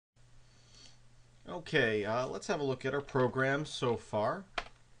Okay, let's have a look at our program so far.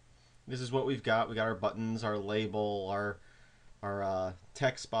 This is what we've got. We got our buttons, our label, our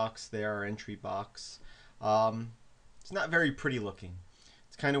text box there, our entry box. It's not very pretty looking.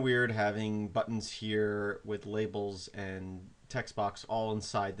 It's kind of weird having buttons here with labels and text box all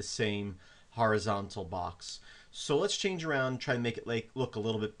inside the same horizontal box. So let's change around, try and make it look a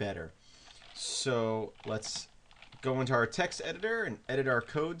little bit better. So let's go into our text editor and edit our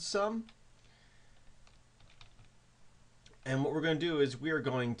code some. And what we're going to do is we are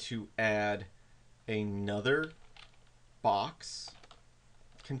going to add another box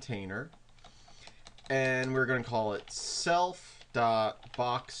container, and we're going to call it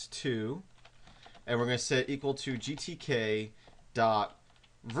self.box2, and we're going to set it equal to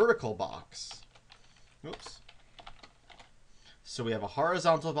GTK.verticalBox. Oops. So we have a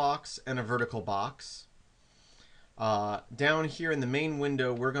horizontal box and a vertical box. Down here in the main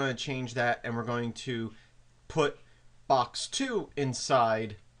window, we're going to change that, and we're going to put box 2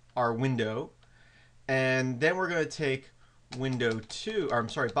 inside our window, and then we're going to take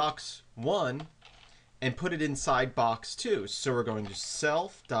box 1 and put it inside box 2. So we're going to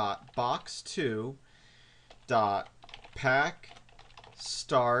self.box2.pack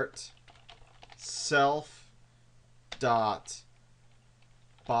start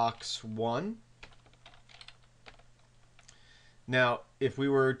self.box1. Now, if we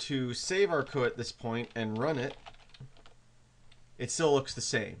were to save our code at this point and run it, it still looks the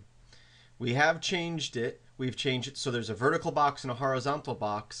same. We have changed it. We've changed it so there's a vertical box and a horizontal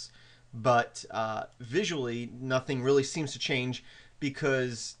box, but visually nothing really seems to change,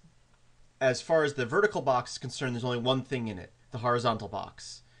 because as far as the vertical box is concerned, there's only one thing in it, the horizontal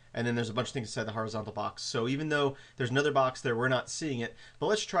box. And then there's a bunch of things inside the horizontal box. So even though there's another box there, we're not seeing it. But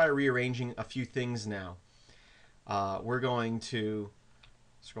let's try rearranging a few things now. We're going to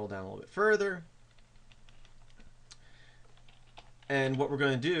scroll down a little bit further. And what we're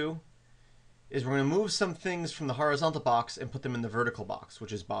going to do is we're going to move some things from the horizontal box and put them in the vertical box,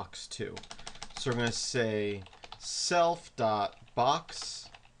 which is box 2. So we're going to say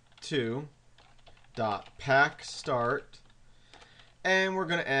self.box2.pack start, and we're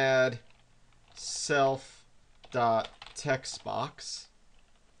going to add self.textbox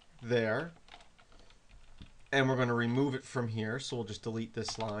there, and we're going to remove it from here, so we'll just delete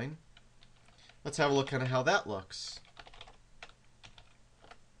this line. Let's have a look at how that looks.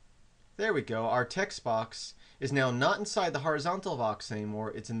 There we go. Our text box is now not inside the horizontal box anymore.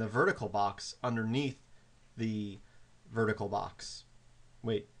 It's in the vertical box underneath the vertical box.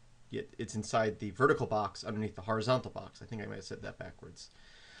 Wait, it's inside the vertical box underneath the horizontal box. I think I might have said that backwards.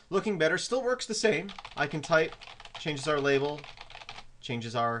 Looking better. Still works the same. I can type, changes our label,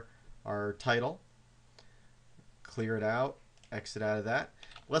 changes our title. Clear it out, exit out of that.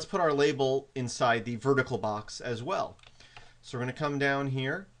 Let's put our label inside the vertical box as well. So we're going to come down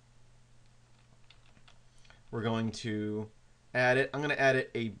here. We're going to add it. I'm going to add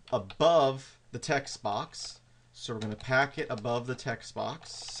it above the text box. So we're going to pack it above the text box.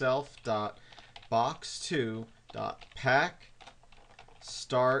 Self.box2.pack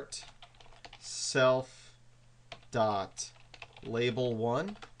start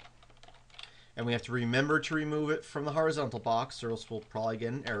self.label1. And we have to remember to remove it from the horizontal box, or else we'll probably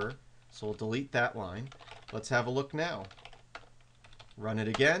get an error. So we'll delete that line. Let's have a look now. Run it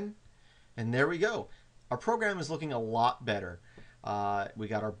again. And there we go. Our program is looking a lot better. We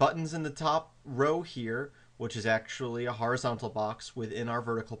got our buttons in the top row here, which is actually a horizontal box within our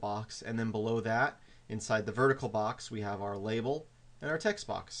vertical box. And then below that, inside the vertical box, we have our label and our text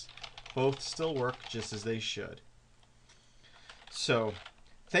box. Both still work just as they should. So,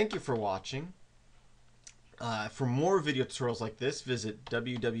 thank you for watching. For more video tutorials like this, visit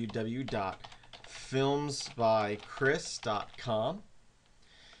www.filmsbychris.com.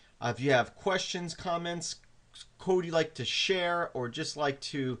 If you have questions, comments, code you'd like to share, or just like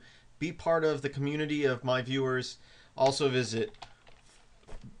to be part of the community of my viewers, also visit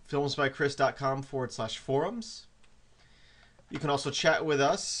filmsbychris.com/forums. You can also chat with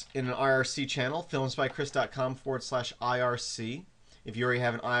us in an IRC channel, filmsbychris.com/IRC. If you already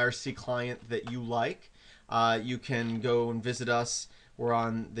have an IRC client that you like, you can go and visit us. We're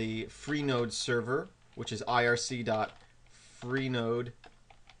on the Freenode server, which is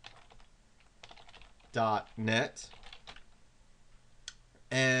irc.freenode.net,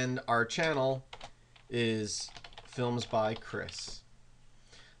 and our channel is Films by Chris.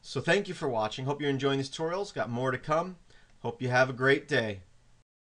 So thank you for watching. Hope you're enjoying these tutorials. Got more to come. Hope you have a great day.